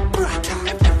 Braka.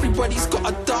 Everybody's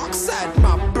got a dark side,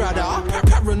 my brother.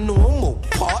 Paranormal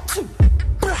part 2.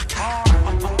 Braka.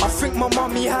 I think my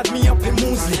mummy had me up in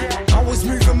Mosley. I was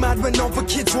moving mad when other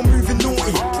kids were moving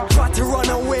naughty. Tried to run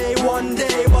away one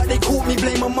day, but they caught me.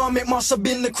 Blame my mum, it must have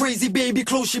been the crazy baby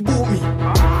clothes she bought me.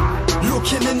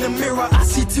 Looking in the mirror, I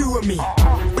see two of me.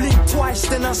 Blink twice,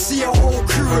 then I see a whole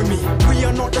crew of me. We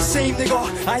are not the same,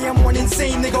 nigga. I am one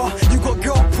insane, nigga. You got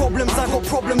girl problems, I got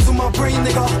problems with my brain,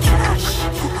 nigga.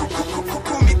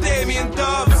 Call me Damien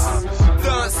Doves.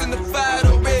 Dance in the fire,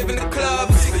 don't rave in the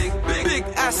clubs. Big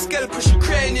ass skeleton pushing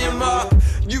cranium up.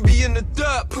 You be in the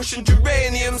dirt pushing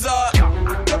geraniums up.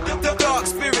 Dark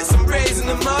spirits, I'm raising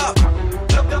them up.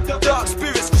 Dark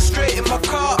spirits go straight in my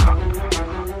car.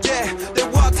 Yeah, they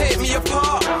want to take me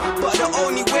apart, but the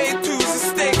only way to is a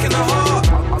stake in the heart.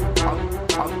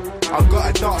 I've got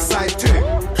a dark side too.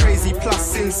 Crazy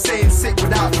plus insane, sick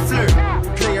without the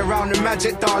flu. Play around the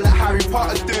magic doll like Harry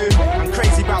Potter do. I'm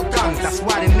crazy about guns, that's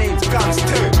why the name's Guns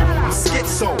too. I'm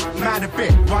schizo, mad a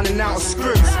bit, running out of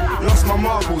screws. Lost my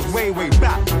marbles way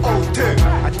back, old dude.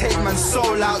 I take man's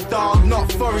soul out, dog,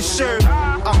 not for a shoe.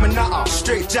 I'm a nutter,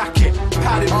 straight jacket,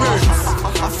 padded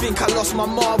boots. I think I lost my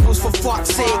marbles for fuck's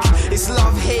sake. It's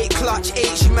love, hate, clutch,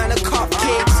 H, man, a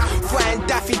cupcakes. Find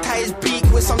Daffy tie his beak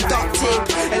with some duct tape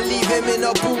and leave him in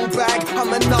a ball bag.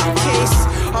 I'm a nutcase.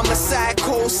 I'm a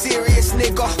psycho, serious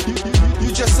nigga.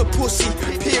 You just a pussy,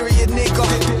 period, nigga.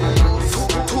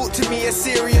 Talk to me a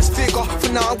serious figure.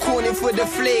 For now I'm calling for the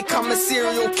flake. I'm a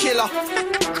serial killer.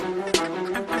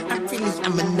 Really,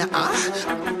 I'm a nutter.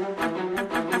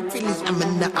 Really, I'm a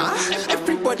nutter.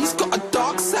 Everybody's got a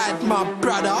dark side, my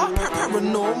brother.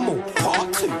 Paranormal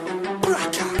part 2.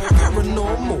 Braka.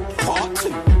 Paranormal part 2.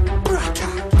 Braka.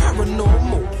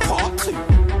 Paranormal part 2.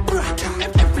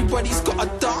 Braka. Everybody's got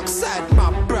a dark side,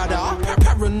 my brother.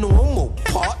 Paranormal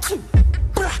part 2.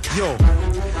 Yo,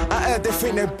 I heard they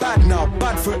think they're bad now,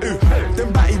 bad for who?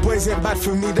 Them batty boys ain't bad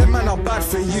for me, them man are bad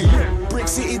for you. Brick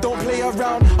City don't play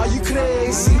around, are you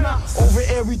crazy? Over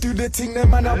here we do the thing,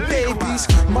 them man are babies.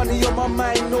 Money on my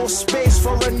mind, no space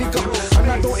for a nigga. And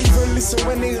I don't even listen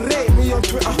when they rate me on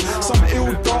Twitter. Some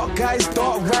ill dark guys,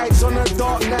 dark rides on a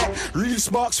dark night. Real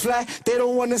sparks fly, they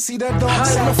don't wanna see the dark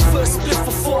side. I had my first split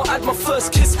before I had my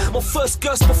first kiss. My first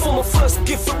girls before my first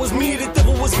gift. It was me, the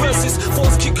devil was versus.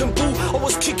 Phones kicking ball, I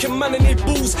was kicking man in their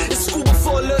balls. In school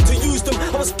before I learned to use them,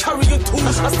 I was carrying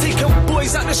tools. I was taking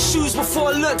boys out the shoes before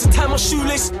I learned to tie my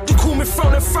shoelace. They call me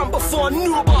frown in front before I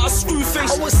knew about a screw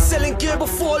face. I was selling gear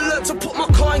before I learned to put my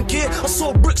car in gear. I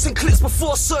saw bricks and clips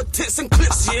before I saw tits and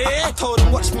clips, yeah. I told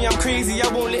them watch me, I'm crazy, I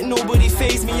won't let nobody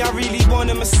faze me. I really want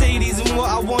a Mercedes and what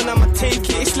I want, I'ma take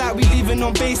it. It's like we living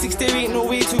on basics, there ain't no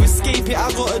way to escape it.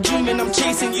 I got a dream and I'm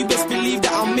chasing, you best believe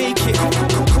that I'll make it.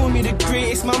 Call me the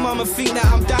greatest, my mama think that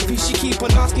I'm dappy. She keep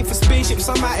on asking for spaceships,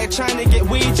 I'm out here trying to get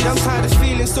wages. I'm tired of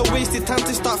feeling so wasted, time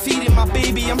to start feeding my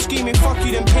baby. I'm screaming fuck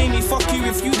you, then pay me, fuck you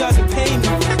if you doesn't pay me.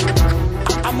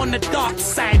 I'm on the dark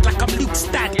side like I'm Luke's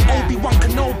dad. Obi-Wan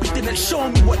Kenobi didn't show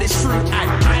me what it's true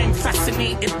at. I'm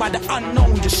fascinated by the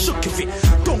unknown, just shook of it.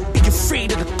 Don't be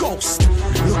afraid of the ghost.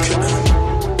 Look at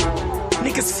them.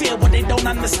 Niggas fear what they don't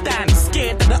understand.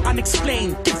 Scared of the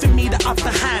unexplained, giving me the upper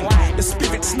hand. The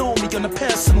spirits know me on a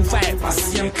personal vibe. I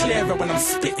see them clearer when I'm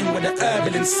spitting with the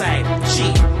herbal inside.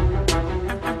 G.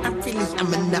 Really,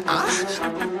 I'm a nutter.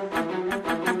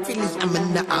 Really, I'm a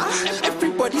nutter.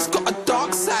 Everybody's got a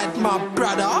dark side, my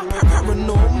brother.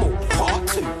 Paranormal part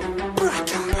 2.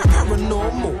 Braka.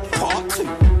 Paranormal part 2.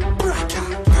 Braka.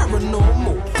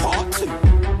 Paranormal part 2.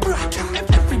 Braka.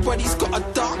 Everybody's got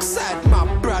a dark side, my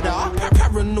brother.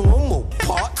 Paranormal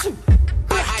part 2.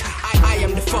 I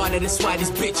am the father, that's why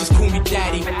these bitches call me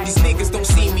daddy. These niggas don't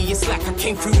see me, it's like I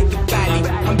came through the valley.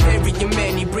 I'm burying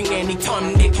many, bring any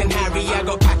Tom, Dick and Harry. I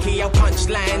got Pacquiao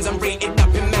punchlines, I'm rated up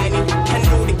in Manny. I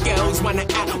know the girls wanna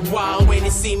act wild when they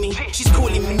see me. She's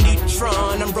calling me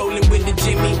Neutron, I'm rolling with the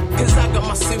Jimmy. Cause I got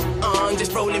my suit on,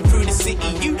 just rolling through the city.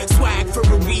 You swag for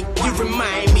a week, you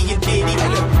remind me of Diddy. Hey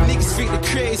look, niggas think they're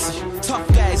crazy. Tough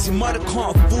guys, your mother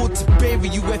can't afford to bury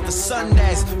you at the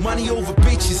sunrise. Money over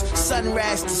bitches,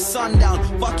 sunrise to sundown.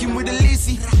 Fucking with a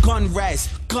Lizzie, gun rise,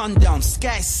 gun down,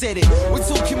 Sky said it. We're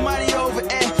talking money over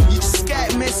air, you just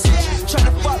Sky message.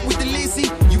 Tryna fuck with the Lizzie,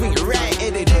 you ain't right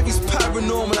at it. There is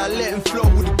paranormal, I let him flow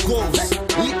with the ghost.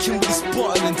 Lick him with his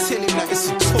bottle and tell him that it's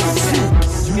a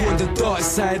toast. You on the dark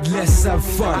side, let's have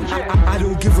fun. I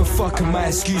don't give a fuck, and my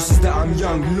excuse is that I'm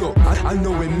young. Look, I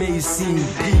know it may seem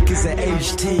big as an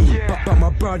age teen, but my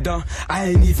brother, I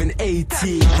ain't even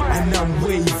 18, and I'm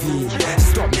wavy.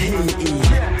 Stop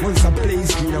hating. Once I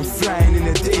blaze green, I'm flying in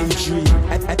a daydream,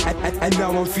 and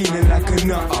now I'm feeling like a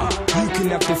nutter. You can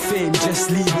have the fame, just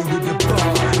leave me with the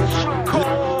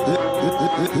bar.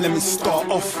 Let me start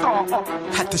off.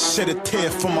 Had to shed a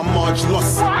tear for my Marge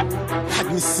loss.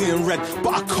 Had me seeing red,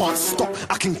 but I can't stop.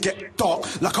 I can get dark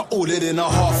like I ordered in a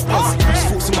half buzz. These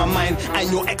thoughts in my mind,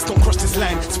 and your ex don't cross this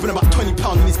line. Spend about £20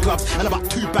 on these gloves and about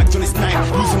 2 bags on this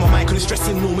 9. Losing my mind, cause the stress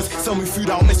enormous. Sell me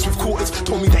food, I'll mess with quarters.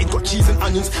 Told me they got cheese and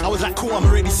onions. I was like, cool, I'm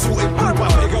already sorted. Blue boy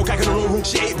with a girl gagging on a room.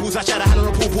 She ate balls, I tried to hand on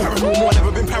a pool. Paranormal, I've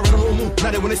never been paranormal.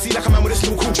 Now they wanna see like a man with a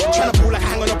snorkel. Trying to pull like a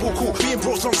hang on a ball cool. Being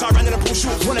brought strong, so I ran in a pool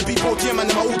shorts. Wanna be both, yeah man,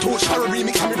 them are all torch. Horror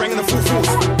remix, had me bringing the full force.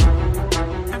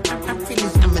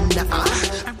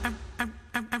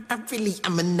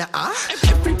 I'm a nah.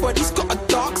 Everybody's got a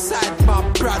dark side, my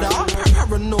brother.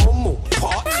 Paranormal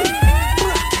part 2.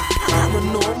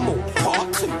 Paranormal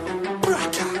part 2.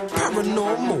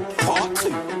 Paranormal part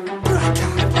 2.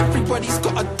 Everybody's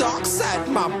got a dark side,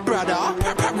 my brother.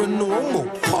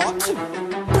 Paranormal part 2.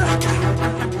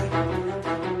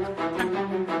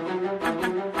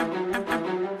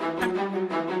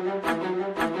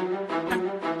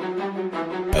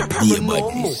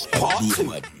 Paranormal part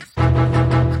 2.